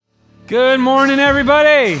Good morning,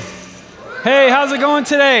 everybody. Hey, how's it going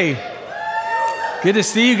today? Good to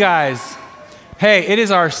see you guys. Hey, it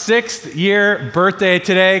is our 6th year birthday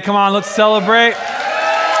today. Come on, let's celebrate.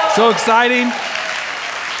 So exciting.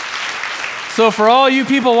 So for all you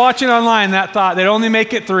people watching online that thought they'd only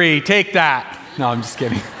make it 3, take that. No, I'm just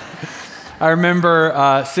kidding. I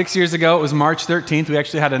remember 6 years ago, it was March 13th. We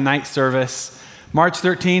actually had a night service. March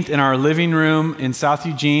 13th in our living room in South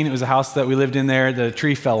Eugene. It was a house that we lived in there. The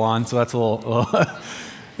tree fell on, so that's a little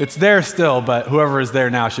it's there still, but whoever is there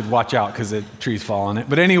now should watch out because the trees fall on it.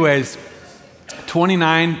 But anyways,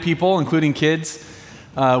 29 people, including kids,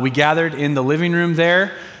 we gathered in the living room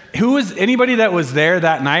there. Anybody that was there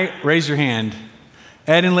that night? Raise your hand.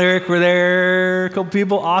 Ed and Lyric were there. A couple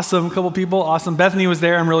people, awesome. Bethany was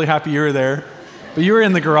there. I'm really happy you were there. But you were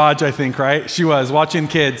in the garage, I think, right? She was, watching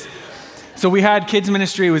kids. So we had kids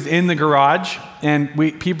ministry. It was in the garage. And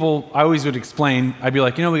I always would explain, I'd be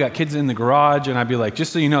like, we got kids in the garage. And I'd be like,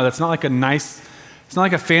 just so you know, that's not like it's not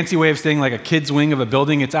like a fancy way of saying like a kid's wing of a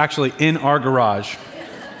building. It's actually in our garage.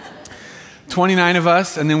 29 of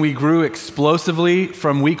us, and then we grew explosively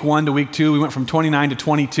from week 1 to week 2. We went from 29 to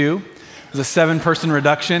 22. It was a 7-person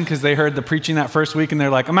reduction because they heard the preaching that first week and they're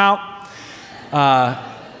like, I'm out.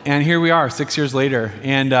 And here we are 6 years later.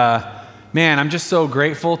 And man, I'm just so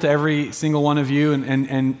grateful to every single one of you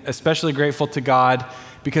and especially grateful to God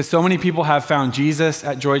because so many people have found Jesus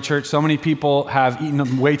at Joy Church. So many people have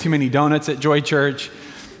eaten way too many donuts at Joy Church.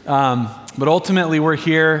 But ultimately we're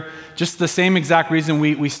here just the same exact reason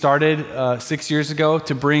we started 6 years ago,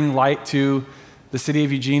 to bring light to the city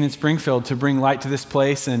of Eugene and Springfield, to bring light to this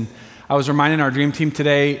place. And I was reminding our dream team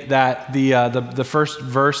today that the first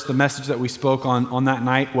verse, the message that we spoke on that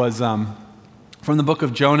night was from the book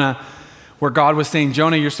of Jonah, where God was saying,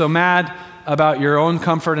 Jonah, you're so mad about your own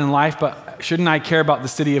comfort in life, but shouldn't I care about the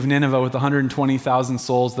city of Nineveh with 120,000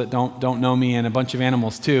 souls that don't know me and a bunch of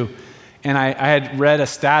animals too? And I had read a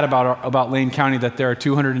stat about Lane County that there are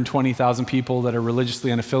 220,000 people that are religiously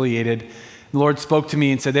unaffiliated. The Lord spoke to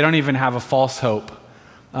me and said they don't even have a false hope,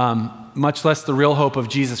 much less the real hope of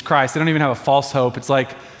Jesus Christ. They don't even have a false hope. It's like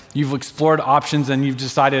you've explored options and you've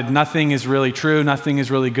decided nothing is really true, nothing is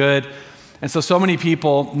really good. And so many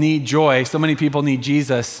people need joy, so many people need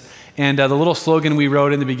Jesus. And the little slogan we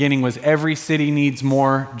wrote in the beginning was, every city needs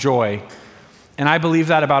more joy. And I believe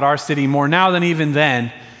that about our city more now than even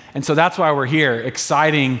then. And so that's why we're here,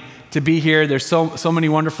 exciting to be here. There's so many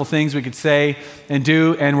wonderful things we could say and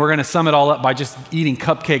do, and we're going to sum it all up by just eating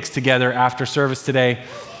cupcakes together after service today.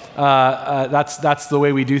 That's the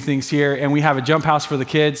way we do things here, and we have a jump house for the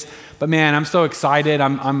kids. But man, I'm so excited.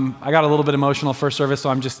 I got a little bit emotional first service, so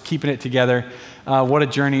I'm just keeping it together. What a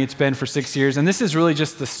journey it's been for 6 years, and this is really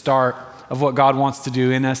just the start of what God wants to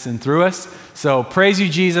do in us and through us. So praise you,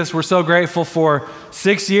 Jesus. We're so grateful for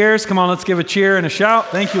 6 years. Come on, let's give a cheer and a shout.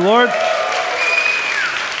 Thank you, Lord.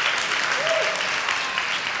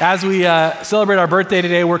 As we celebrate our birthday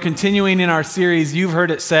today, we're continuing in our series, You've Heard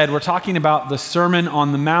It Said. We're talking about the Sermon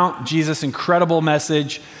on the Mount, Jesus' incredible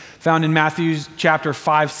message found in Matthew chapter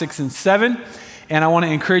 5, 6, and 7. And I want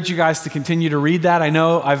to encourage you guys to continue to read that. I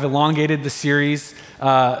know I've elongated the series,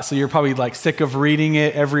 so you're probably like sick of reading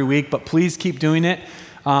it every week, but please keep doing it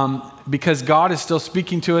because God is still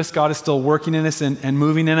speaking to us. God is still working in us and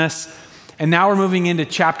moving in us. And now we're moving into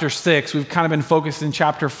chapter 6. We've kind of been focused in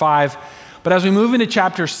chapter 5. But as we move into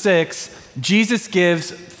chapter 6, Jesus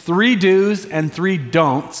gives 3 do's and 3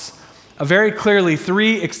 don'ts, very clearly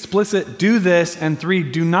 3 explicit do this and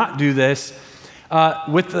 3 do not do this,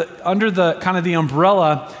 under the kind of the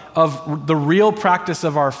umbrella of the real practice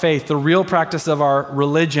of our faith, the real practice of our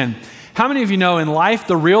religion. How many of you know in life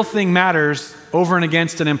the real thing matters over and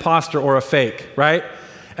against an imposter or a fake, right?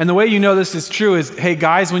 And the way you know this is true is, hey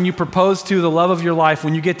guys, when you propose to the love of your life,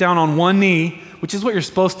 when you get down on one knee, which is what you're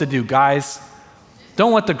supposed to do, guys.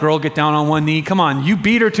 Don't let the girl get down on one knee. Come on, you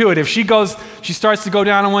beat her to it. If she starts to go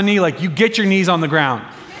down on one knee, like you get your knees on the ground.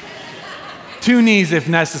 2 knees if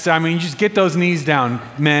necessary. I mean, you just get those knees down,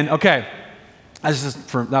 men. Okay,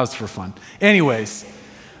 that was for fun. Anyways,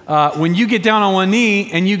 when you get down on one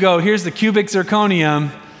knee and you go, here's the cubic zirconium,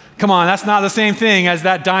 come on, that's not the same thing as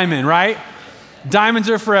that diamond, right? Diamonds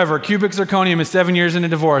are forever. Cubic zirconium is 7 years in a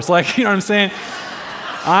divorce. Like, you know what I'm saying?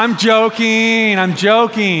 I'm joking.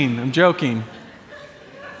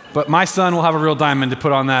 But my son will have a real diamond to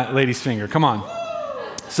put on that lady's finger. Come on.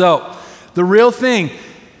 So, the real thing,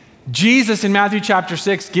 Jesus in Matthew chapter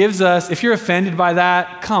 6 gives us, if you're offended by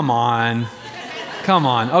that, come on.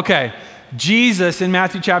 Okay. Jesus in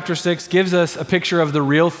Matthew chapter 6 gives us a picture of the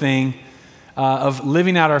real thing, of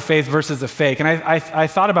living out our faith versus a fake. And I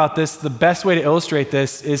thought about this. The best way to illustrate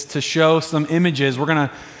this is to show some images. We're going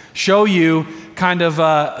to show you kind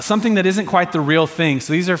of something that isn't quite the real thing.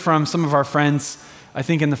 So these are from some of our friends, I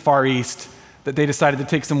think in the Far East, that they decided to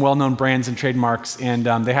take some well-known brands and trademarks, and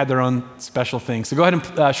they had their own special thing. So go ahead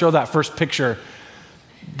and show that first picture.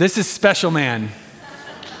 This is Special Man.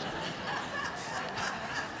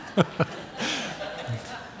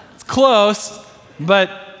 It's close,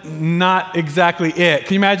 but not exactly it.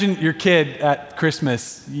 Can you imagine your kid at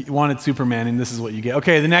Christmas wanted Superman, and this is what you get?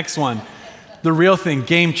 Okay, the next one. The real thing,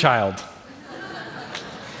 Game Child.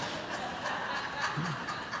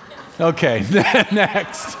 Okay,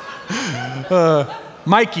 next.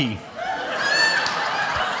 Mikey.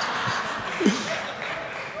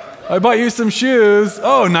 I bought you some shoes.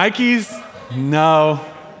 Oh, Nikes? No,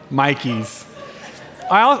 Mikey's.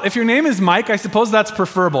 If your name is Mike, I suppose that's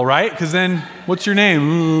preferable, right? Because then, what's your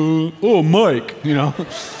name? Oh, Mike, you know.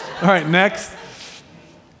 All right, next.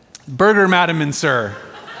 Burger, Madam and Sir.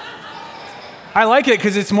 I like it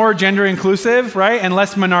because it's more gender inclusive, right? And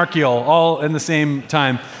less monarchical, all in the same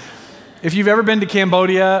time. If you've ever been to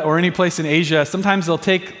Cambodia or any place in Asia, sometimes they'll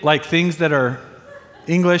take like things that are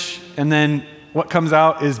English and then what comes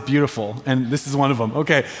out is beautiful. And this is one of them.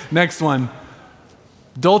 Okay, next one.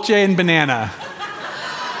 Dolce and Banana.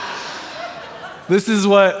 This is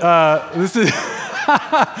what this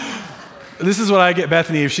is what I get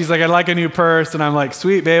Bethany. If she's like, I'd like a new purse, and I'm like,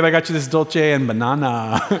 sweet babe, I got you this Dolce and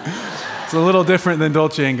Banana. It's a little different than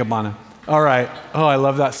Dolce and Gabbana. All right. Oh, I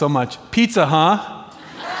love that so much. Pizza, huh?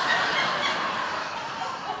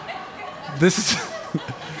 This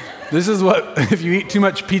is what, if you eat too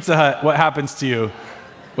much Pizza Hut, what happens to you?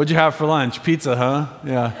 What'd you have for lunch? Pizza, huh?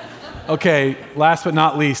 Yeah. Okay, last but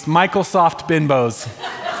not least, Microsoft Bimbos.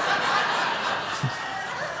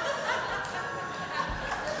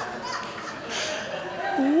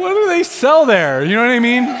 What do they sell there? You know what I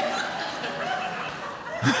mean?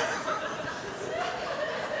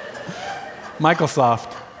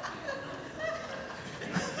 Microsoft.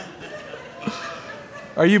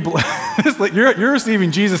 Are you you're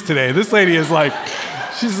receiving Jesus today. This lady is like,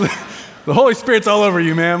 the Holy Spirit's all over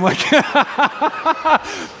you, man. Like,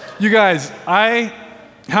 you guys,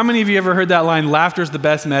 how many of you ever heard that line, laughter's the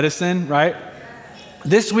best medicine, right?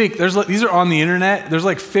 This week, these are on the internet. There's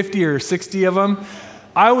like 50 or 60 of them.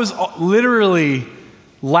 I was literally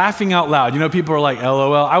laughing out loud. You know, people are like,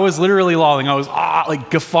 LOL. I was literally lolling. I was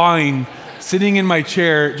like guffawing, sitting in my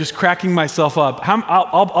chair, just cracking myself up.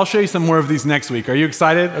 I'll show you some more of these next week. Are you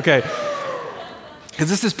excited? Okay. Because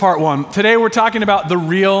this is part one. Today we're talking about the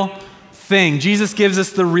real thing. Jesus gives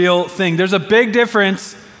us the real thing. There's a big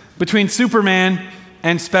difference between Superman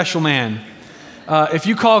and Special Man. If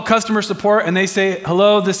you call customer support and they say,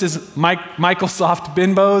 hello, this is Microsoft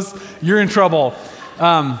Bimbos, you're in trouble.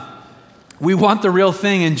 We want the real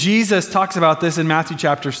thing. And Jesus talks about this in Matthew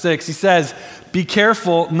chapter 6. He says, be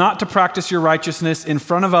careful not to practice your righteousness in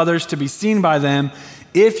front of others to be seen by them.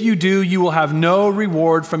 If you do, you will have no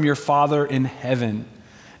reward from your Father in heaven.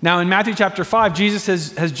 Now in Matthew chapter 5, Jesus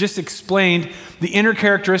has just explained the inner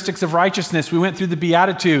characteristics of righteousness. We went through the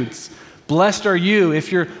Beatitudes. Blessed are you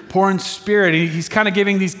if you're poor in spirit. He's kind of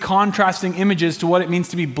giving these contrasting images to what it means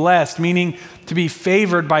to be blessed, meaning to be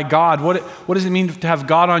favored by God. What does it mean to have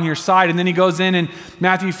God on your side? And then he goes in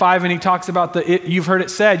Matthew 5 and he talks about you've heard it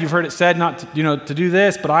said not to do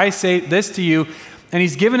this, but I say this to you. And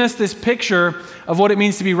he's given us this picture of what it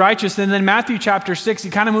means to be righteous. And then Matthew chapter 6, he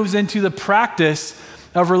kind of moves into the practice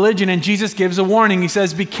of religion, and Jesus gives a warning. He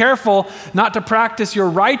says, be careful not to practice your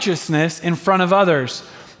righteousness in front of others.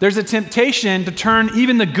 There's a temptation to turn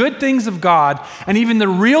even the good things of God and even the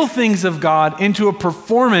real things of God into a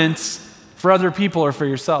performance for other people or for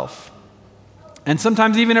yourself. And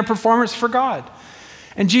sometimes even a performance for God.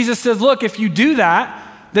 And Jesus says, look, if you do that,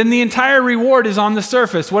 then the entire reward is on the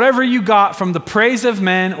surface. Whatever you got from the praise of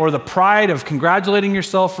men or the pride of congratulating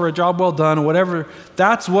yourself for a job well done or whatever,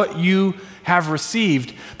 that's what you have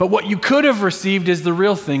received. But what you could have received is the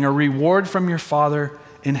real thing, a reward from your Father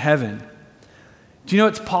in heaven. Do you know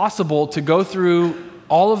it's possible to go through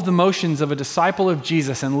all of the motions of a disciple of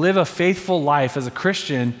Jesus and live a faithful life as a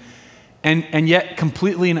Christian and yet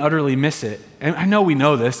completely and utterly miss it? And I know we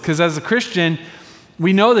know this because as a Christian,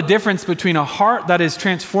 we know the difference between a heart that is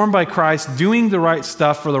transformed by Christ, doing the right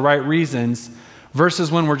stuff for the right reasons,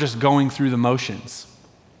 versus when we're just going through the motions.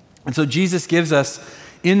 And so Jesus gives us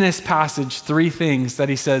in this passage 3 things that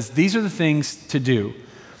he says, these are the things to do.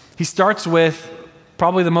 He starts with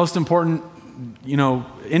probably the most important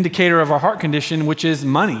indicator of our heart condition, which is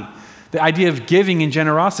money. The idea of giving and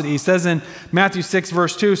generosity. He says in Matthew 6,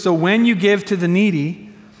 verse 2, so when you give to the needy,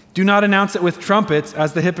 do not announce it with trumpets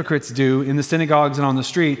as the hypocrites do in the synagogues and on the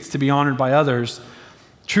streets to be honored by others.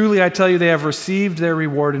 Truly, I tell you, they have received their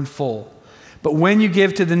reward in full. But when you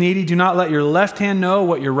give to the needy, do not let your left hand know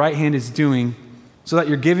what your right hand is doing, so that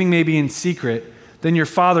your giving may be in secret. Then your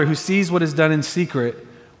Father, who sees what is done in secret,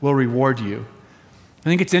 will reward you. I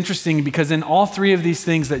think it's interesting because in all three of these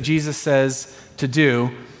things that Jesus says to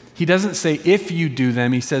do, he doesn't say if you do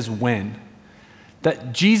them, he says when.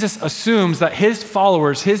 That Jesus assumes that his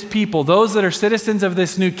followers, his people, those that are citizens of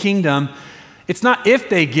this new kingdom, it's not if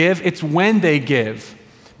they give, it's when they give.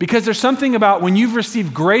 Because there's something about when you've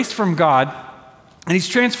received grace from God and he's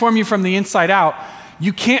transformed you from the inside out,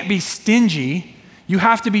 you can't be stingy, you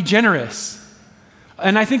have to be generous.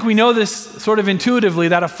 And I think we know this sort of intuitively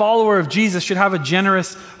that a follower of Jesus should have a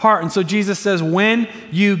generous heart. And so Jesus says, when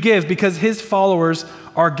you give, because his followers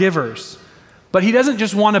are givers. But he doesn't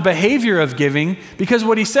just want a behavior of giving, because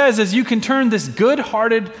what he says is you can turn this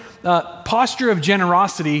good-hearted posture of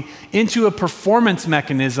generosity into a performance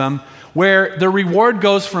mechanism where the reward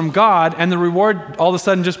goes from God and the reward all of a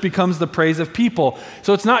sudden just becomes the praise of people.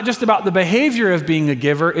 So it's not just about the behavior of being a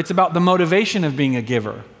giver, it's about the motivation of being a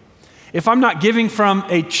giver. If I'm not giving from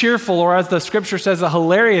a cheerful, or as the scripture says, a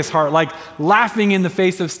hilarious heart, like laughing in the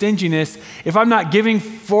face of stinginess, if I'm not giving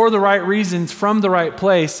for the right reasons from the right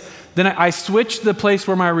place, then I switch the place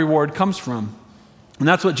where my reward comes from. And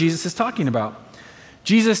that's what Jesus is talking about.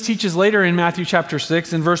 Jesus teaches later in Matthew chapter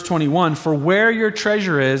 6 and verse 21, for where your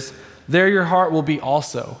treasure is, there your heart will be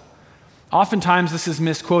also. Oftentimes this is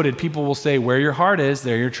misquoted. People will say, where your heart is,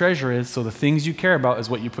 there your treasure is. So the things you care about is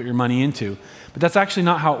what you put your money into. But that's actually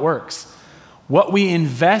not how it works. What we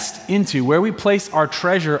invest into, where we place our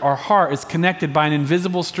treasure, our heart is connected by an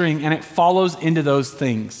invisible string, and it follows into those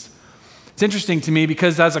things. It's interesting to me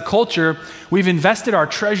because as a culture, we've invested our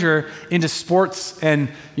treasure into sports and,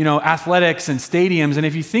 athletics and stadiums. And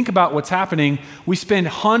if you think about what's happening, we spend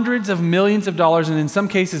hundreds of millions of dollars and in some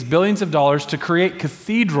cases billions of dollars to create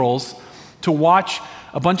cathedrals to watch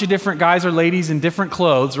a bunch of different guys or ladies in different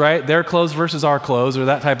clothes, right? Their clothes versus our clothes or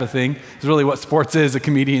that type of thing. It's really what sports is, a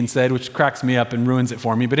comedian said, which cracks me up and ruins it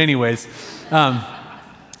for me. But anyways,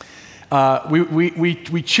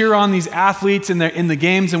 we cheer on these athletes in the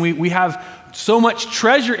games, and we have so much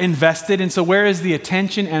treasure invested. And so where is the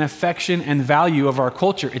attention and affection and value of our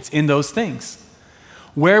culture? It's in those things.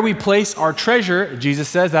 Where we place our treasure, Jesus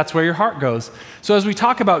says, that's where your heart goes. So as we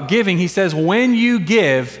talk about giving, he says, when you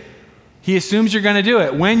give, he assumes you're going to do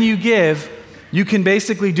it. When you give, you can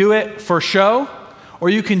basically do it for show, or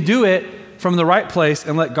you can do it from the right place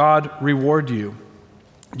and let God reward you.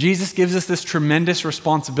 Jesus gives us this tremendous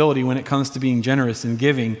responsibility when it comes to being generous and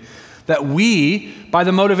giving, that we, by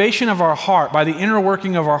the motivation of our heart, by the inner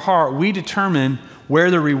working of our heart, we determine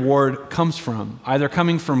where the reward comes from, either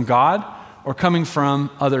coming from God or coming from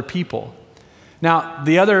other people. Now,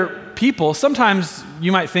 the other people, sometimes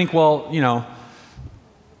you might think,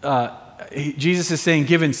 Jesus is saying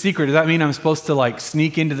give in secret. Does that mean I'm supposed to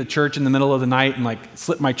sneak into the church in the middle of the night and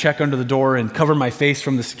slip my check under the door and cover my face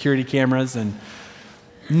from the security cameras? And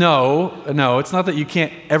no, it's not that you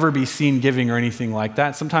can't ever be seen giving or anything like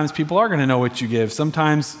that. Sometimes people are going to know what you give.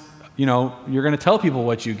 Sometimes, you're going to tell people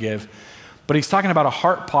what you give. But he's talking about a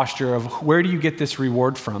heart posture of where do you get this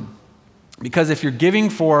reward from? Because if you're giving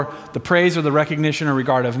for the praise or the recognition or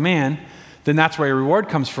regard of man, then that's where your reward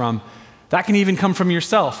comes from. That can even come from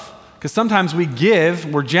yourself. Because sometimes we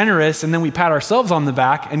give, we're generous, and then we pat ourselves on the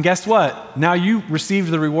back, and guess what? Now you received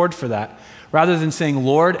the reward for that. Rather than saying,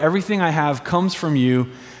 Lord, everything I have comes from you.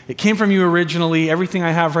 It came from you originally. Everything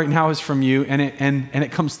I have right now is from you, and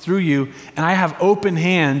it comes through you, and I have open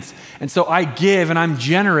hands, and so I give, and I'm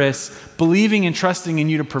generous, believing and trusting in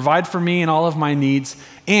you to provide for me and all of my needs,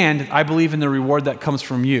 and I believe in the reward that comes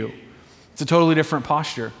from you. It's a totally different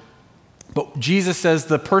posture. But Jesus says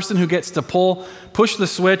the person who gets to push the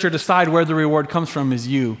switch or decide where the reward comes from is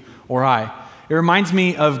you or I. It reminds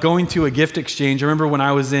me of going to a gift exchange. I remember when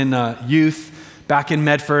I was in youth back in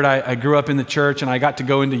Medford, I grew up in the church and I got to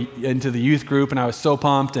go into the youth group and I was so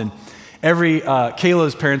pumped. And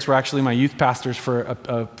Kayla's parents were actually my youth pastors for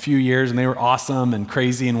a few years, and they were awesome and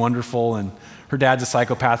crazy and wonderful. And her dad's a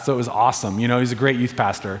psychopath, so it was awesome. He's a great youth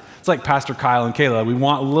pastor. It's like Pastor Kyle and Kayla. We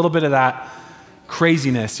want a little bit of that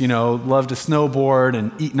craziness, love to snowboard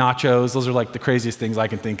and eat nachos. Those are the craziest things I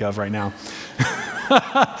can think of right now.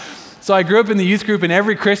 So I grew up in the youth group, and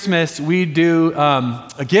every Christmas we'd do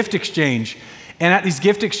a gift exchange. And at these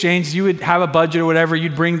gift exchanges, you would have a budget or whatever,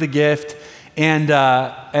 you'd bring the gift. And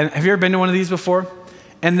have you ever been to one of these before?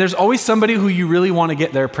 And there's always somebody who you really want to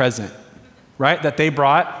get their present, right? That they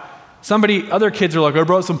brought. Other kids are like, I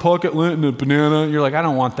brought some pocket lint and a banana. You're like, I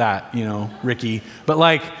don't want that, Ricky.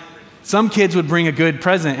 But some kids would bring a good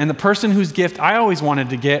present, and the person whose gift I always wanted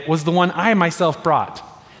to get was the one I myself brought.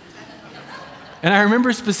 And I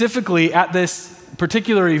remember specifically at this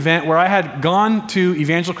particular event where I had gone to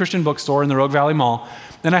Evangel Christian Bookstore in the Rogue Valley Mall,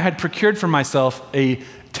 and I had procured for myself a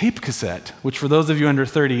tape cassette, which for those of you under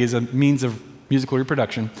 30 is a means of musical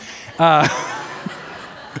reproduction.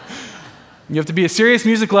 You have to be a serious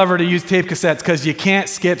music lover to use tape cassettes because you can't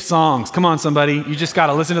skip songs. Come on, somebody. You just got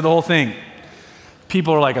to listen to the whole thing.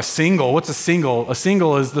 People are like, a single? What's a single? A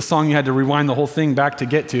single is the song you had to rewind the whole thing back to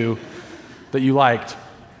get to that you liked.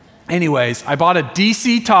 Anyways, I bought a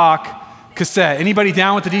DC Talk cassette. Anybody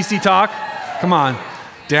down with the DC Talk? Come on.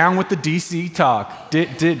 Down with the DC Talk.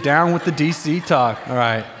 Down with the DC Talk. All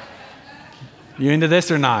right. You into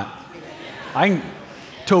this or not?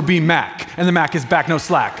 Toby Mac, and the Mac is back, no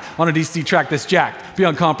slack. On a DC track that's jacked,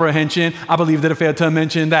 beyond comprehension. I believe that I failed to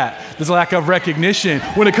mention that there's a lack of recognition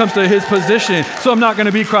when it comes to his position. So I'm not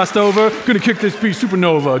gonna be crossed over, gonna kick this beat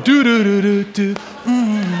supernova. Do do do do do.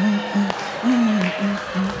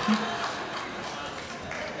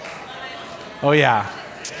 Oh yeah.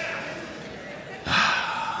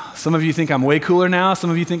 Some of you think I'm way cooler now, some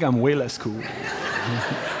of you think I'm way less cool.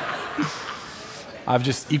 I've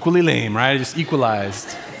just equally lame, right? I just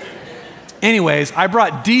equalized. Anyways, I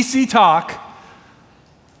brought DC Talk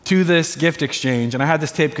to this gift exchange, and I had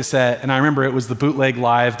this tape cassette, and I remember it was the Bootleg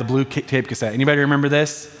Live, the blue tape cassette. Anybody remember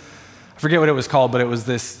this? I forget what it was called, but it was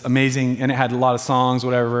this amazing, and it had a lot of songs,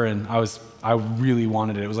 whatever, and I really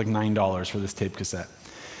wanted it. It was like $9 for this tape cassette.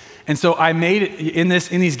 And so I made it in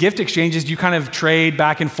these gift exchanges, you kind of trade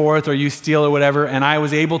back and forth, or you steal or whatever, and I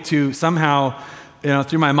was able to somehow,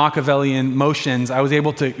 through my Machiavellian motions, I was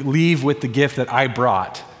able to leave with the gift that I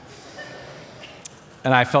brought.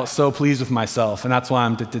 And I felt so pleased with myself, and that's why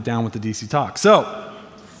I'm down with the DC Talk. So,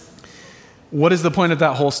 what is the point of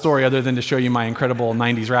that whole story other than to show you my incredible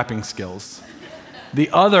 90s rapping skills? The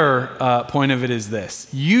other point of it is this.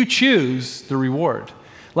 You choose the reward.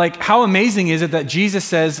 Like, how amazing is it that Jesus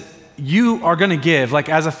says you are going to give? Like,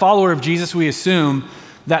 as a follower of Jesus, we assume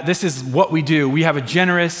that this is what we do. We have a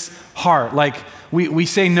generous heart. Like, we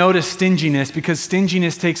say no to stinginess because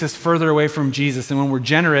stinginess takes us further away from Jesus. And when we're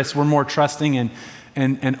generous, we're more trusting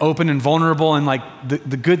and open and vulnerable. And like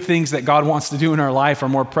the good things that God wants to do in our life are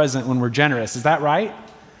more present when we're generous. Is that right?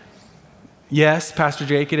 Yes, Pastor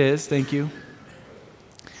Jake, it is. Thank you.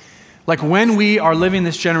 Like when we are living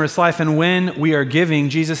this generous life and when we are giving,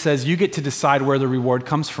 Jesus says you get to decide where the reward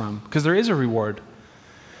comes from, because there is a reward.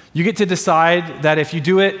 You get to decide that if you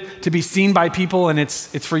do it to be seen by people and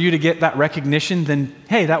it's for you to get that recognition, then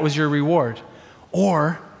hey, that was your reward.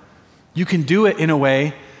 Or you can do it in a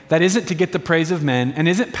way that isn't to get the praise of men and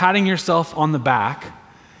isn't patting yourself on the back.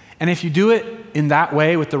 And if you do it in that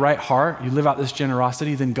way with the right heart, you live out this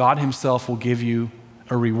generosity, then God himself will give you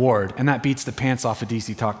a reward. And that beats the pants off a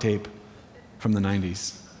DC Talk tape from the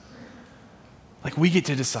 90s. Like, we get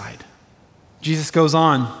to decide. Jesus goes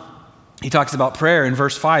on. He talks about prayer in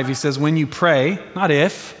verse 5. He says, when you pray, not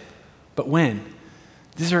if, but when.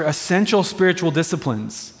 These are essential spiritual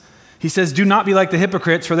disciplines. He says, do not be like the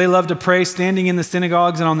hypocrites, for they love to pray standing in the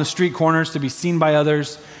synagogues and on the street corners to be seen by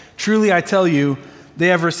others. Truly, I tell you, they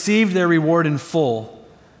have received their reward in full.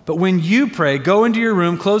 But when you pray, go into your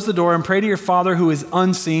room, close the door, and pray to your Father who is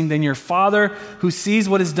unseen. Then your Father who sees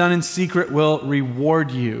what is done in secret will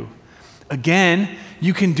reward you. Again,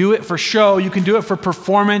 you can do it for show. You can do it for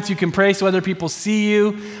performance. You can pray so other people see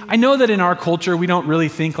you. I know that in our culture, we don't really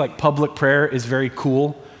think like public prayer is very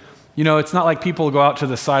cool. It's not like people go out to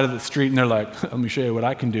the side of the street and they're like, let me show you what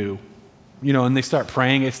I can do. And they start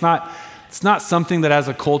praying. It's not something that as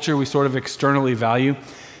a culture we sort of externally value.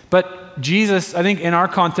 But Jesus, I think in our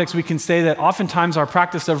context, we can say that oftentimes our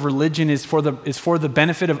practice of religion is for the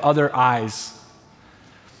benefit of other eyes.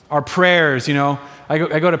 Our prayers, I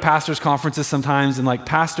go to pastors' conferences sometimes, and like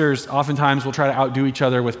pastors oftentimes will try to outdo each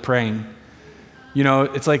other with praying.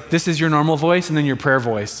 It's like, this is your normal voice, and then your prayer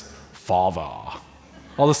voice, Father.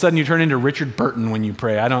 All of a sudden you turn into Richard Burton when you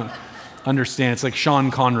pray. I don't understand. It's like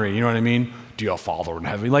Sean Connery, you know what I mean? Dear Father in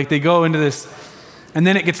heaven. Like they go into this, and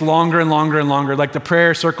then it gets longer and longer and longer. Like the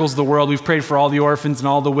prayer circles the world. We've prayed for all the orphans and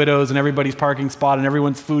all the widows and everybody's parking spot and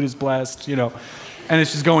everyone's food is blessed, And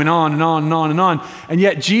it's just going on and on and on and on. And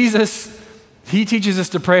yet Jesus, he teaches us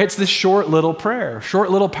to pray. It's this short little prayer,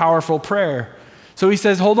 short little powerful prayer. So he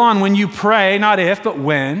says, hold on, when you pray, not if, but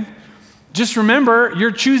when, just remember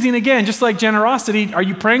you're choosing again, just like generosity. Are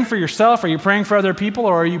you praying for yourself? Are you praying for other people?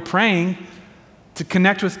 Or are you praying to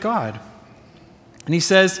connect with God? And he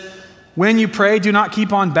says, when you pray, do not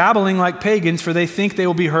keep on babbling like pagans, for they think they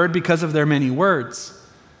will be heard because of their many words.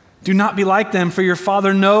 Do not be like them, for your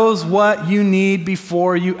Father knows what you need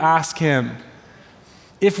before you ask him.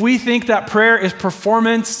 If we think that prayer is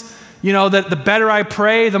performance, that the better I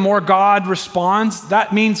pray, the more God responds.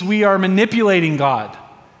 That means we are manipulating God.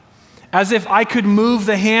 As if I could move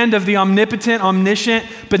the hand of the omnipotent, omniscient,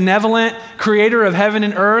 benevolent creator of heaven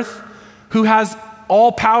and earth, who has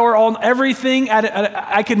all power, all everything.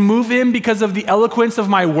 I could move him because of the eloquence of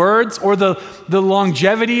my words or the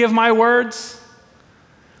longevity of my words.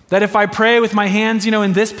 That if I pray with my hands,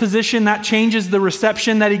 in this position, that changes the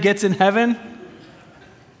reception that he gets in heaven.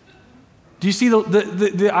 Do you see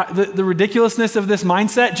the ridiculousness of this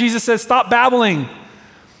mindset? Jesus says, stop babbling.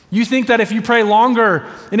 You think that if you pray longer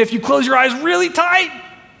and if you close your eyes really tight,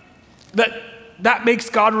 that makes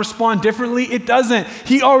God respond differently. It doesn't.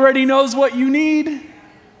 He already knows what you need.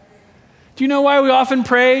 Do you know why we often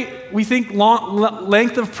pray? We think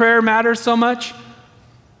length of prayer matters so much?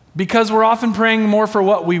 Because we're often praying more for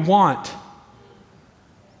what we want.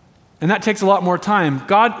 And that takes a lot more time.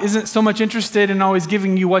 God isn't so much interested in always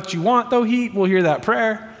giving you what you want, though he will hear that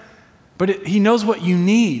prayer. But he knows what you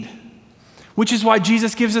need, which is why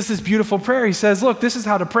Jesus gives us this beautiful prayer. He says, look, this is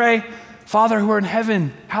how to pray. Father who art in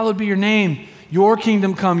heaven, hallowed be your name. Your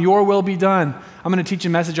kingdom come, your will be done. I'm going to teach a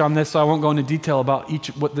message on this, so I won't go into detail about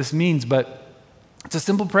what this means, but it's a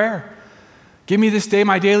simple prayer. Give me this day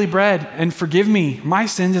my daily bread, and forgive me my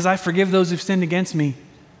sins as I forgive those who've sinned against me.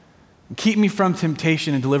 Keep me from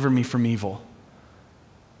temptation and deliver me from evil.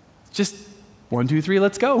 Just 1, 2, 3,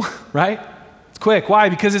 let's go, right? It's quick. Why?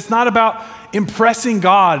 Because it's not about impressing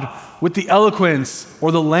God with the eloquence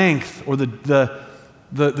or the length or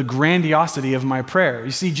the grandiosity of my prayer.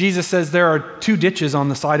 You see, Jesus says there are 2 ditches on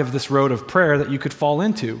the side of this road of prayer that you could fall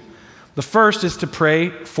into. The first is to pray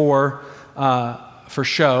for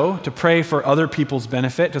show, to pray for other people's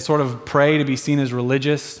benefit, to sort of pray to be seen as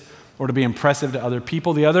religious or to be impressive to other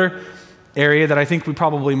people. The other area that I think we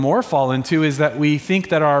probably more fall into is that we think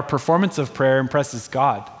that our performance of prayer impresses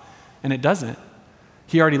God, and it doesn't.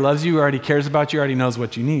 He already loves you, already cares about you, already knows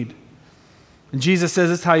what you need. And Jesus says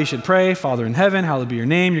this is how you should pray. Father in heaven, hallowed be your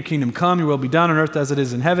name, your kingdom come, your will be done on earth as it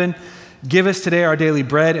is in heaven. Give us today our daily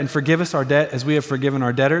bread, and forgive us our debt as we have forgiven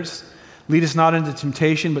our debtors. Lead us not into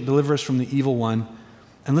temptation, but deliver us from the evil one.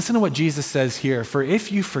 And listen to what Jesus says here. For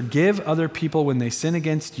if you forgive other people when they sin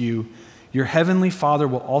against you, your heavenly Father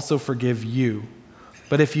will also forgive you.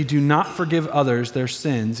 But if you do not forgive others their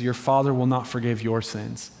sins, your Father will not forgive your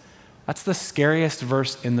sins. That's the scariest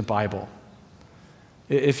verse in the Bible.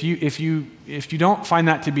 If you don't find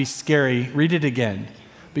that to be scary, read it again.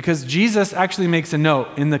 Because Jesus actually makes a note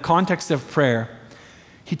in the context of prayer.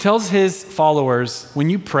 He tells his followers,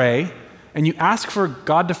 when you pray and you ask for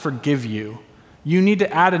God to forgive you, you need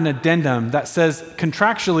to add an addendum that says,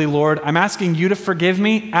 contractually, Lord, I'm asking you to forgive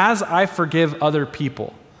me as I forgive other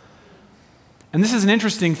people. And this is an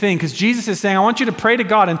interesting thing because Jesus is saying, I want you to pray to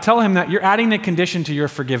God and tell him that you're adding a condition to your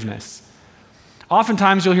forgiveness.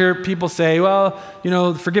 Oftentimes you'll hear people say, well,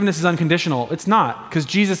 forgiveness is unconditional. It's not, because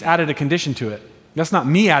Jesus added a condition to it. That's not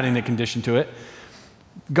me adding a condition to it.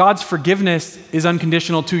 God's forgiveness is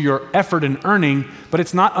unconditional to your effort and earning, but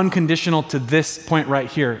it's not unconditional to this point right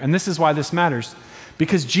here. And this is why this matters.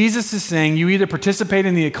 Because Jesus is saying you either participate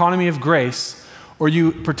in the economy of grace or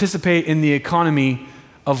you participate in the economy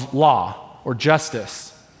of law or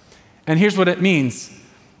justice. And here's what it means.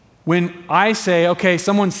 When I say, okay,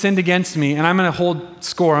 someone sinned against me and I'm going to hold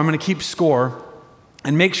score, I'm going to keep score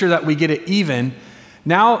and make sure that we get it even,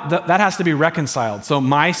 now that has to be reconciled. So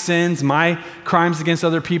my sins, my crimes against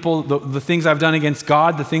other people, the things I've done against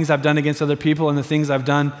God, the things I've done against other people, and the things I've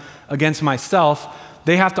done against myself,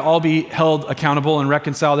 they have to all be held accountable and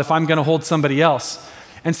reconciled if I'm going to hold somebody else.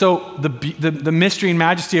 And so the mystery and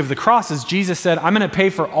majesty of the cross is Jesus said, I'm going to pay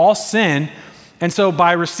for all sin. And so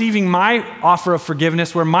by receiving my offer of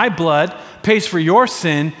forgiveness where my blood pays for your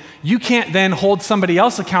sin, you can't then hold somebody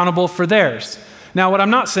else accountable for theirs. Now, what I'm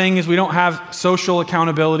not saying is we don't have social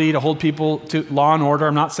accountability to hold people to law and order.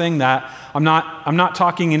 I'm not saying that. I'm not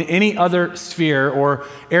talking in any other sphere or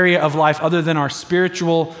area of life other than our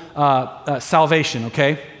spiritual salvation,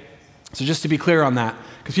 okay? So just to be clear on that,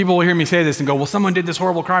 because people will hear me say this and go, well, someone did this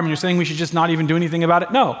horrible crime and you're saying we should just not even do anything about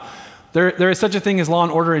it? No. There is such a thing as law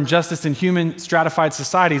and order and justice in human stratified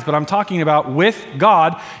societies, but I'm talking about with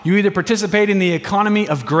God, you either participate in the economy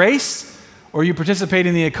of grace or you participate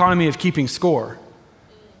in the economy of keeping score.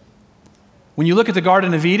 When you look at the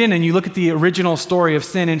Garden of Eden and you look at the original story of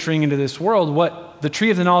sin entering into this world, what the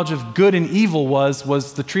tree of the knowledge of good and evil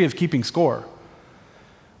was the tree of keeping score.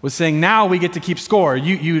 Was saying, now we get to keep score.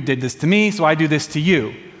 You did this to me, so I do this to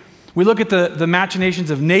you. We look at the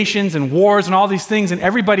machinations of nations and wars and all these things, and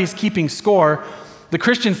everybody's keeping score. The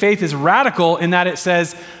Christian faith is radical in that it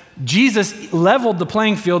says, Jesus leveled the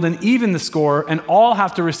playing field and evened the score, and all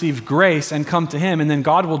have to receive grace and come to him, and then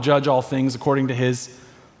God will judge all things according to his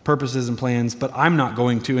purposes and plans, but I'm not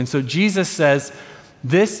going to. And so Jesus says,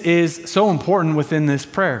 this is so important within this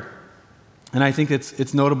prayer. And I think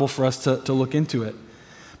it's notable for us to look into it.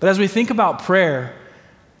 But as we think about prayer,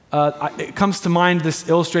 it comes to mind this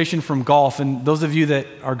illustration from golf. And those of you that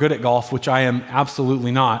are good at golf, which I am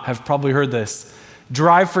absolutely not, have probably heard this.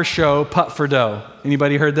 Drive for show, putt for dough.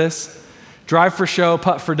 Anybody heard this? Drive for show,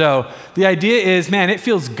 putt for dough. The idea is, man, it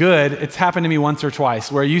feels good. It's happened to me once or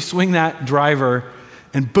twice, where you swing that driver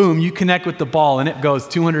and boom, you connect with the ball and it goes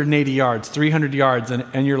 280 yards, 300 yards,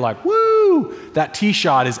 and you're like, woo! That tee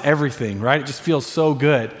shot is everything, right? It just feels so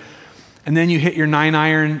good. And then you hit your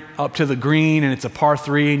 9-iron up to the green and it's a par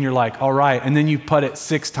 3 and you're like, all right. And then you putt it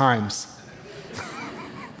 6 times.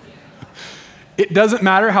 It doesn't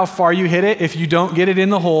matter how far you hit it if you don't get it in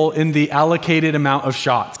the hole in the allocated amount of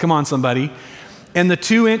shots. Come on, somebody. And the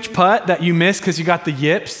 2-inch putt that you missed because you got the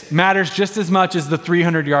yips matters just as much as the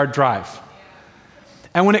 300-yard drive.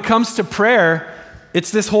 And when it comes to prayer, it's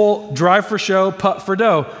this whole drive for show, putt for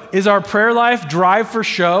dough. Is our prayer life drive for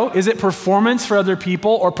show? Is it performance for other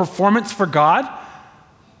people or performance for God?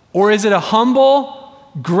 Or is it a humble,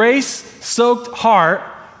 grace-soaked heart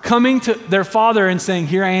coming to their Father and saying,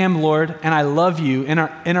 here I am, Lord, and I love you. In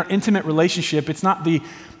our intimate relationship, it's not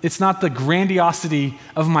the grandiosity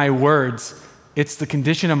of my words. It's the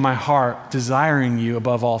condition of my heart, desiring you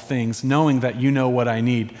above all things, knowing that you know what I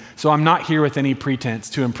need. So I'm not here with any pretense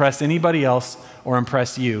to impress anybody else or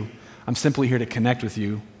impress you. I'm simply here to connect with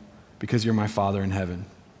you because you're my Father in heaven.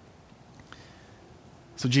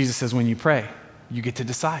 So Jesus says, when you pray, you get to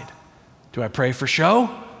decide. Do I pray for show,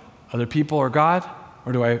 other people or God,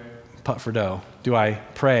 or do I putt for dough? Do I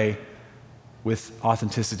pray with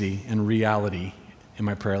authenticity and reality in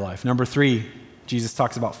my prayer life? Number 3, Jesus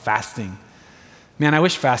talks about fasting. Man, I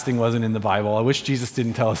wish fasting wasn't in the Bible. I wish Jesus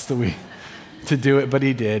didn't tell us to do it, but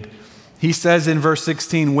he did. He says in verse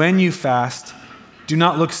 16, when you fast, do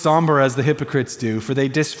not look somber as the hypocrites do, for they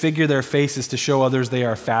disfigure their faces to show others they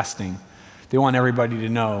are fasting. They want everybody to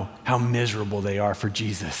know how miserable they are for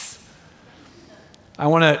Jesus. I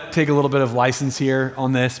want to take a little bit of license here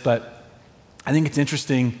on this, but I think it's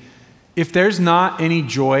interesting. If there's not any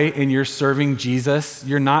joy in your serving Jesus,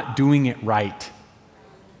 you're not doing it right.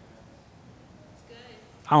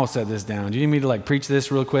 I won't set this down. Do you need me to preach this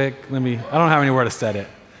real quick? I don't have anywhere to set it.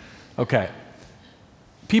 Okay.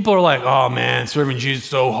 People are like, oh man, serving Jesus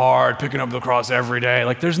so hard, picking up the cross every day.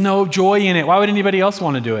 There's no joy in it. Why would anybody else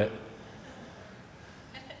want to do it?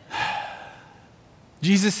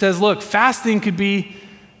 Jesus says, look, fasting could be,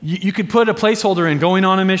 you could put a placeholder in, going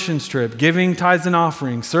on a missions trip, giving tithes and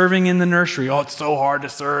offerings, serving in the nursery. Oh, it's so hard to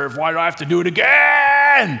serve. Why do I have to do it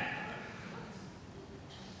again?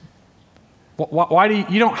 Why do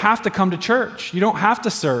you don't have to come to church. You don't have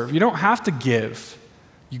to serve. You don't have to give.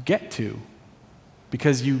 You get to,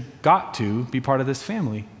 because you got to be part of this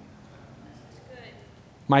family.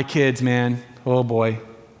 My kids, man, oh boy.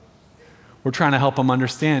 We're trying to help them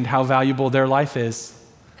understand how valuable their life is.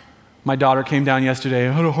 My daughter came down yesterday.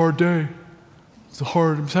 I had a hard day.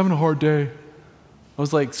 I was having a hard day. I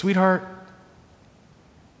was like, sweetheart,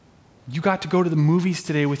 you got to go to the movies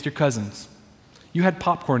today with your cousins. You had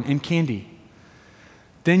popcorn and candy.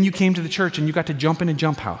 Then you came to the church and you got to jump in a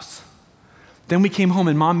jump house. Then we came home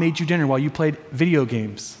and mom made you dinner while you played video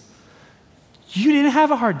games. You didn't have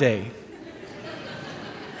a hard day.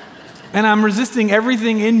 And I'm resisting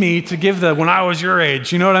everything in me to give when I was your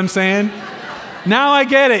age. You know what I'm saying? Now I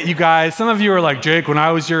get it, you guys. Some of you are like, Jake, when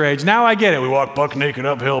I was your age. Now I get it. We walked buck naked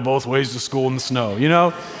uphill both ways to school in the snow, you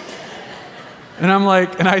know? And I'm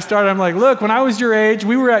like, look, when I was your age,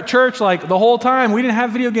 we were at church the whole time. We didn't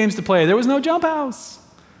have video games to play. There was no jump house,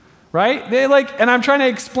 right? And I'm trying to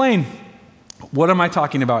explain, what am I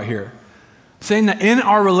talking about here? Saying that in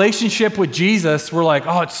our relationship with Jesus, we're like,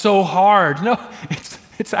 oh, it's so hard. No,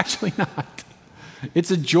 it's actually not.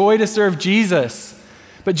 It's a joy to serve Jesus.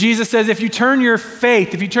 But Jesus says if you turn your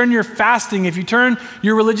faith, if you turn your fasting, if you turn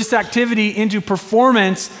your religious activity into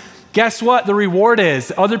performance, guess what the reward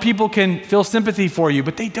is? Other people can feel sympathy for you,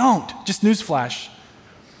 but they don't. Just newsflash.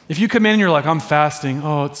 If you come in and you're like, I'm fasting.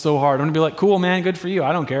 Oh, it's so hard. I'm going to be like, cool, man, good for you.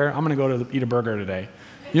 I don't care. I'm going to go eat a burger today.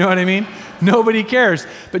 You know what I mean? Nobody cares.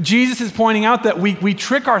 But Jesus is pointing out that we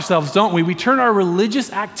trick ourselves, don't we? We turn our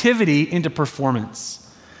religious activity into performance.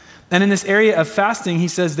 And in this area of fasting, he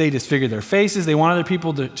says they disfigure their faces. They want other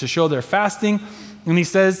people to show their fasting. And he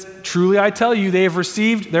says, truly I tell you, they have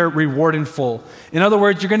received their reward in full. In other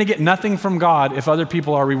words, you're going to get nothing from God if other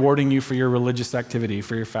people are rewarding you for your religious activity,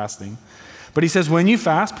 for your fasting. But he says, when you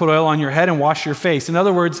fast, put oil on your head and wash your face. In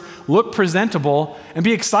other words, look presentable and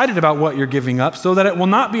be excited about what you're giving up so that it will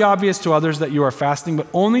not be obvious to others that you are fasting, but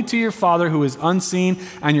only to your Father who is unseen,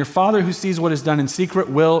 and your Father who sees what is done in secret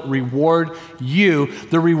will reward you.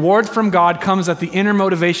 The reward from God comes at the inner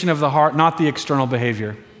motivation of the heart, not the external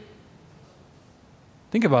behavior.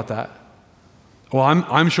 Think about that. Well,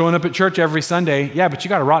 I'm showing up at church every Sunday. Yeah, but you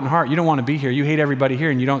got a rotten heart. You don't want to be here. You hate everybody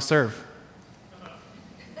here and you don't serve.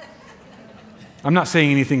 I'm not saying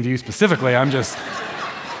anything to you specifically. That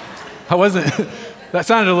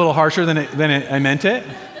sounded a little harsher than I meant it.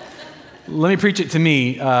 Let me preach it to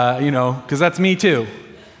me, because that's me too.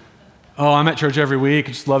 Oh, I'm at church every week,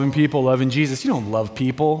 just loving people, loving Jesus. You don't love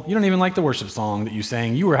people. You don't even like the worship song that you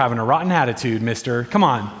sang. You were having a rotten attitude, mister. Come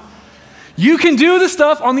on. You can do the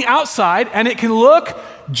stuff on the outside, and it can look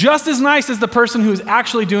just as nice as the person who's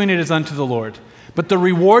actually doing it is unto the Lord. But the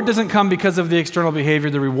reward doesn't come because of the external behavior.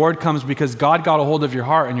 The reward comes because God got a hold of your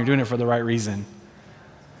heart and you're doing it for the right reason.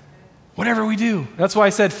 Whatever we do. That's why I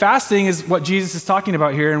said fasting is what Jesus is talking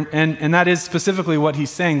about here, and that is specifically what he's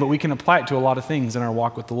saying, but we can apply it to a lot of things in our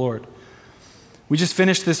walk with the Lord. We just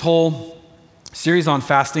finished this whole series on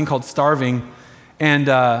fasting called Starving, and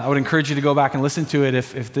I would encourage you to go back and listen to it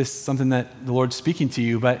if this is something that the Lord's speaking to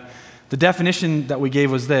you. But the definition that we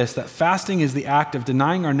gave was this, that fasting is the act of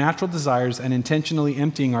denying our natural desires and intentionally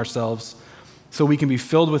emptying ourselves so we can be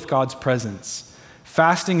filled with God's presence.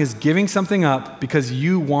 Fasting is giving something up because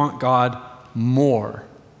you want God more.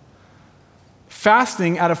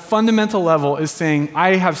 Fasting at a fundamental level is saying,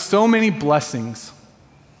 I have so many blessings.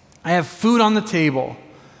 I have food on the table.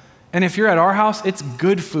 And if you're at our house, it's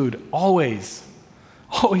good food, always.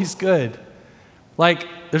 Always good. Like,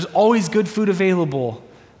 there's always good food available.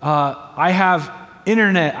 I have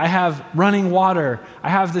internet, I have running water, I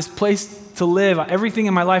have this place to live. Everything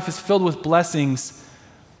in my life is filled with blessings.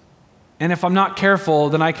 And if I'm not careful,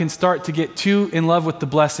 then I can start to get too in love with the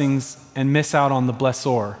blessings and miss out on the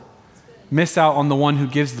blessor, miss out on the one who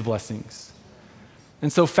gives the blessings.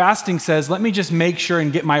 And so fasting says, let me just make sure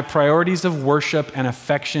and get my priorities of worship and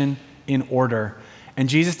affection in order. And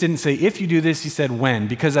Jesus didn't say, if you do this, he said, when.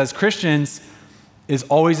 Because as Christians, is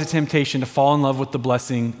always a temptation to fall in love with the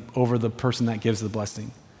blessing over the person that gives the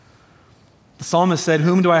blessing. The psalmist said,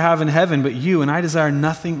 whom do I have in heaven but you? And I desire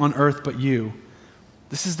nothing on earth but you.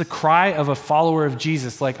 This is the cry of a follower of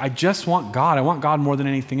Jesus. Like, I just want God. I want God more than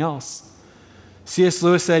anything else. C.S.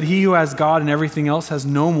 Lewis said, he who has God and everything else has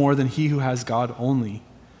no more than he who has God only.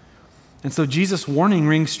 And so Jesus' warning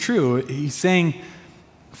rings true. He's saying,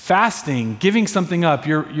 fasting, giving something up,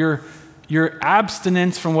 your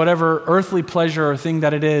abstinence from whatever earthly pleasure or thing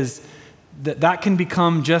that it is, that can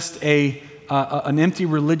become just an empty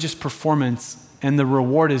religious performance, and the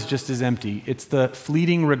reward is just as empty. It's the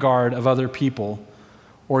fleeting regard of other people,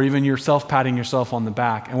 or even yourself patting yourself on the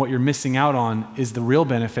back. And what you're missing out on is the real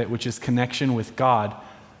benefit, which is connection with God,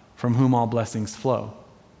 from whom all blessings flow.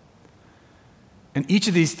 And each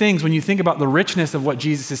of these things, when you think about the richness of what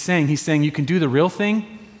Jesus is saying, he's saying you can do the real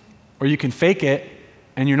thing, or you can fake it,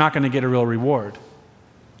 and you're not going to get a real reward.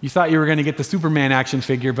 You thought you were going to get the Superman action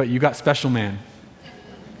figure, but you got Special Man.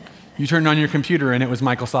 You turned on your computer and it was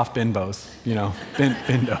Microsoft Binbos,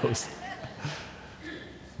 Bindos.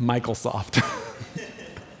 Microsoft.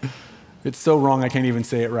 It's so wrong I can't even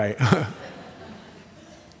say it right.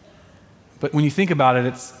 But when you think about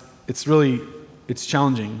it, it's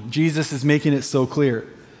challenging. Jesus is making it so clear.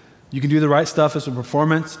 You can do the right stuff as a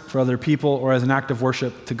performance for other people or as an act of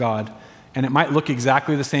worship to God. And it might look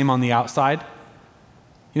exactly the same on the outside.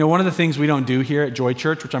 One of the things we don't do here at Joy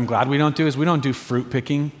Church, which I'm glad we don't do, is we don't do fruit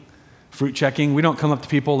picking, fruit checking. We don't come up to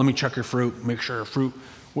people, let me check your fruit, make sure fruit.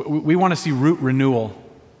 We want to see root renewal.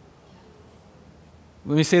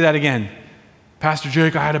 Let me say that again. Pastor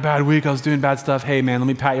Jake, I had a bad week. I was doing bad stuff. Hey, man, let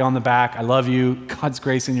me pat you on the back. I love you. God's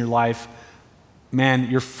grace in your life. Man,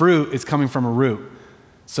 your fruit is coming from a root.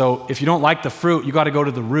 So if you don't like the fruit, you got to go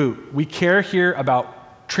to the root. We care here about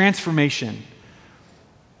transformation.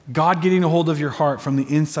 God getting a hold of your heart from the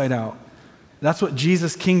inside out. That's what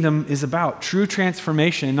Jesus' kingdom is about. True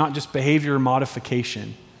transformation, not just behavior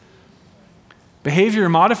modification. Behavior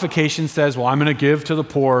modification says, well, I'm going to give to the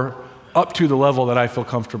poor up to the level that I feel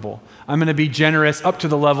comfortable. I'm going to be generous up to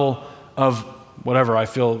the level of whatever I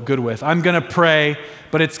feel good with. I'm going to pray,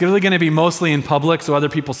 but it's really going to be mostly in public so other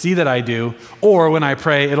people see that I do. Or when I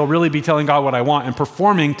pray, it'll really be telling God what I want and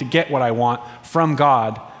performing to get what I want from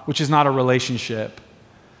God, which is not a relationship.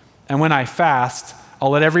 And when I fast, I'll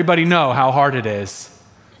let everybody know how hard it is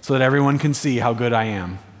so that everyone can see how good I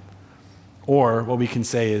am. Or what we can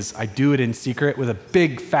say is, I do it in secret with a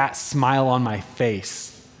big fat smile on my face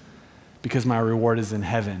because my reward is in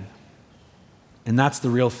heaven. And that's the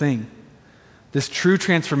real thing. This true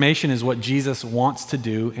transformation is what Jesus wants to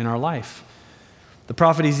do in our life. The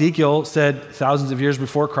prophet Ezekiel said thousands of years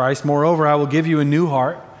before Christ, "Moreover, I will give you a new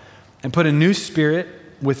heart and put a new spirit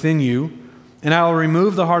within you, and I will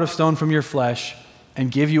remove the heart of stone from your flesh and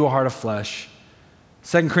give you a heart of flesh."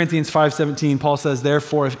 2 Corinthians 5:17, Paul says,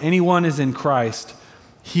 "Therefore, if anyone is in Christ,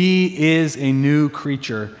 he is a new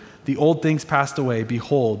creature. The old things passed away.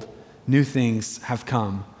 Behold, new things have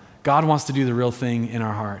come." God wants to do the real thing in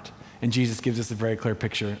our heart, and Jesus gives us a very clear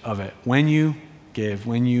picture of it. When you give,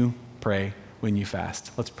 when you pray, when you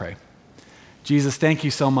fast. Let's pray. Jesus, thank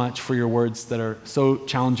you so much for your words that are so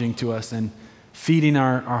challenging to us and feeding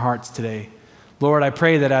our hearts today. Lord, I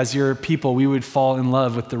pray that as your people, we would fall in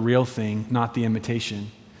love with the real thing, not the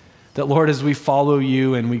imitation. That, Lord, as we follow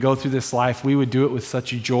you and we go through this life, we would do it with such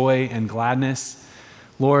joy and gladness.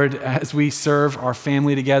 Lord, as we serve our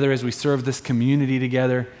family together, as we serve this community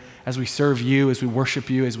together, as we serve you, as we worship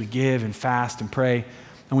you, as we give and fast and pray,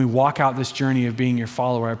 and we walk out this journey of being your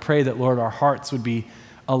follower, I pray that, Lord, our hearts would be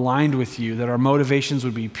aligned with you, that our motivations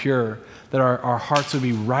would be pure, that our hearts would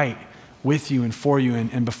be right with you and for you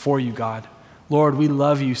and before you, God. Lord, we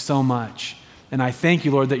love you so much. And I thank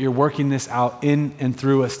you, Lord, that you're working this out in and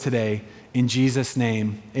through us today. In Jesus'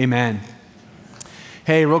 name, amen.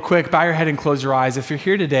 Hey, real quick, bow your head and close your eyes. If you're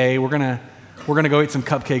here today, we're gonna go eat some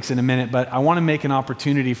cupcakes in a minute, but I want to make an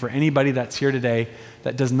opportunity for anybody that's here today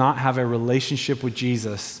that does not have a relationship with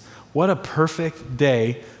Jesus. What a perfect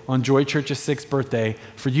day on Joy Church's 6th birthday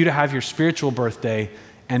for you to have your spiritual birthday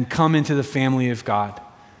and come into the family of God.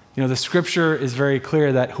 You know, the scripture is very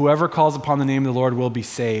clear that whoever calls upon the name of the Lord will be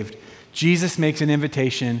saved. Jesus makes an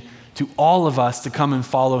invitation to all of us to come and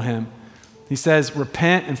follow him. He says,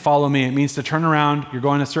 repent and follow me. It means to turn around. You're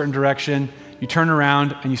going a certain direction. You turn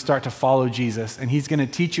around and you start to follow Jesus. And he's going to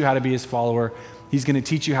teach you how to be his follower. He's going to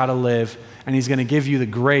teach you how to live. And he's going to give you the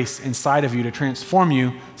grace inside of you to transform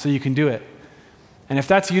you so you can do it. And if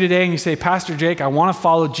that's you today and you say, Pastor Jake, I want to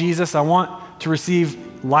follow Jesus. I want to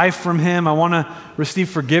receive life from him. I want to receive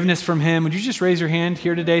forgiveness from him. Would you just raise your hand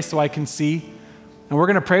here today so I can see? And we're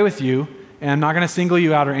going to pray with you. And I'm not going to single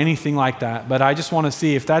you out or anything like that. But I just want to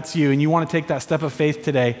see if that's you and you want to take that step of faith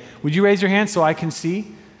today. Would you raise your hand so I can see?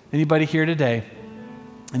 Anybody here today?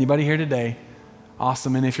 Anybody here today?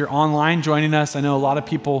 Awesome. And if you're online joining us, I know a lot of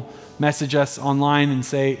people message us online and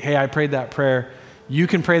say, hey, I prayed that prayer. You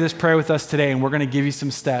can pray this prayer with us today, and we're going to give you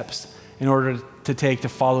some steps in order to take to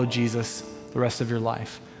follow Jesus the rest of your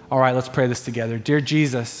life. All right, let's pray this together. Dear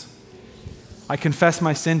Jesus, I confess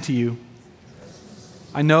my sin to you.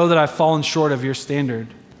 I know that I've fallen short of your standard,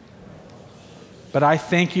 but I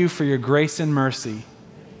thank you for your grace and mercy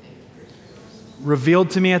revealed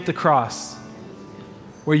to me at the cross,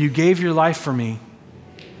 where you gave your life for me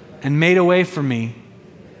and made a way for me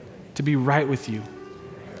to be right with you.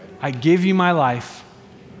 I give you my life,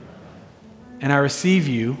 and I receive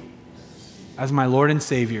you as my Lord and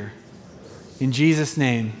Savior. In Jesus'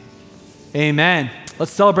 name, amen.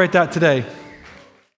 Let's celebrate that today.